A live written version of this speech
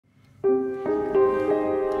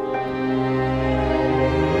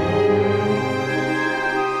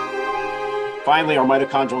Finally, our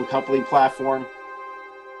mitochondrial uncoupling platform.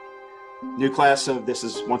 New class of this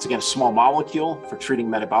is once again a small molecule for treating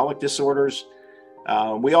metabolic disorders.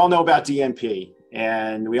 We all know about DNP,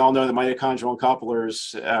 and we all know that mitochondrial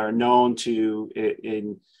uncouplers are known to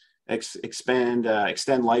extend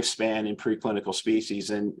lifespan in preclinical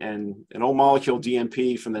species. And an old molecule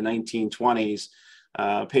DNP from the 1920s,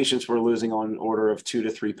 patients were losing on order of 2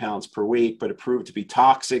 to 3 pounds per week, but it proved to be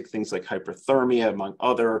toxic. Things like hyperthermia, among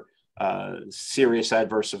other serious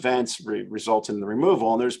adverse events, result in the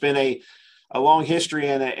removal. And there's been a long history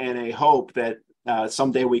and a hope that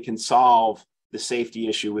someday we can solve the safety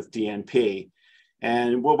issue with DNP.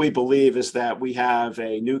 And what we believe is that we have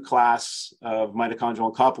a new class of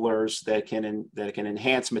mitochondrial couplers that can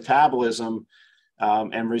enhance metabolism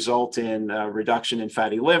and result in reduction in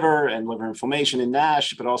fatty liver and liver inflammation in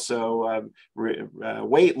NASH, but also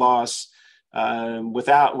weight loss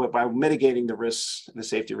by mitigating the risks, the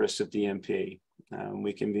safety risks of DNP.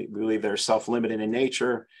 We believe they're self-limited in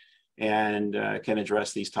nature and can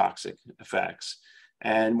address these toxic effects.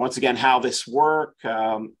 And once again, how this works,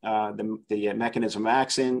 the mechanism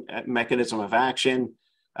of action,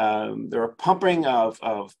 there are pumping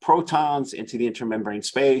of protons into the intermembrane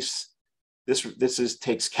space. This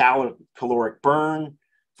takes caloric burn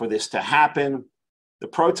for this to happen. The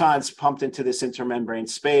protons pumped into this intermembrane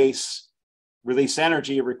space release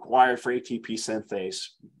energy required for ATP synthase.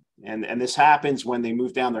 And this happens when they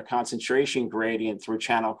move down their concentration gradient through a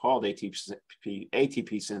channel called ATP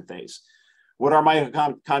synthase. What our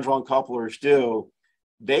mitochondrial uncouplers do,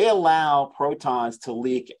 they allow protons to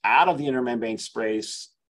leak out of the intermembrane space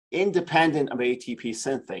independent of ATP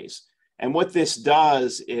synthase. And what this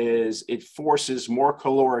does is it forces more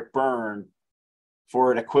caloric burn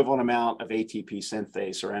for an equivalent amount of ATP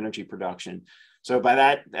synthase or energy production. So by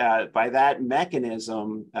that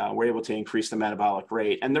mechanism, we're able to increase the metabolic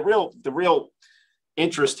rate. And the real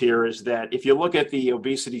interest here is that if you look at the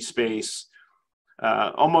obesity space,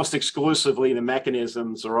 almost exclusively the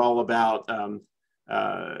mechanisms are all about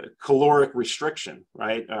caloric restriction,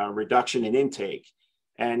 right? Reduction in intake.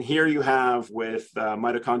 And here you have with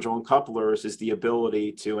mitochondrial uncouplers is the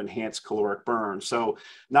ability to enhance caloric burn. So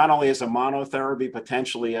not only as a monotherapy,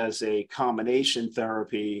 potentially as a combination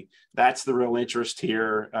therapy, that's the real interest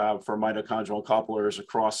here for mitochondrial uncouplers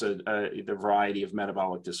across the variety of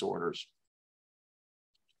metabolic disorders.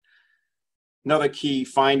 Another key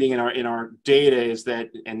finding in our data is that,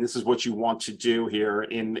 and this is what you want to do here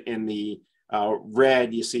in the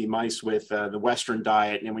red, you see mice with the Western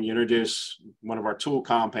diet. And when you introduce one of our tool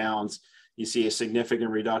compounds, you see a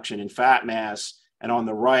significant reduction in fat mass, and on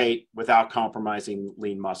the right, without compromising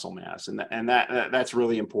lean muscle mass. And that's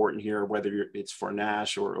really important here, whether it's for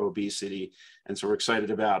NASH or obesity. And so we're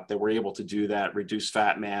excited about that we're able to do that, reduce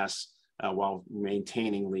fat mass while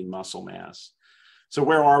maintaining lean muscle mass. So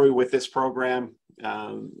where are we with this program?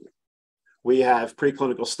 We have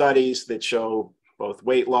preclinical studies that show both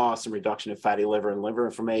weight loss and reduction of fatty liver and liver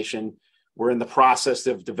inflammation. We're in the process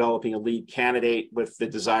of developing a lead candidate with the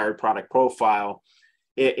desired product profile.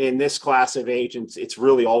 In this class of agents, it's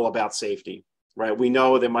really all about safety, right? We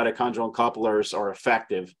know that mitochondrial couplers are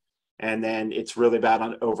effective, and then it's really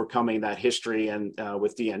about overcoming that history and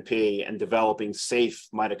with DNP and developing safe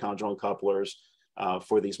mitochondrial couplers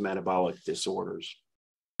for these metabolic disorders.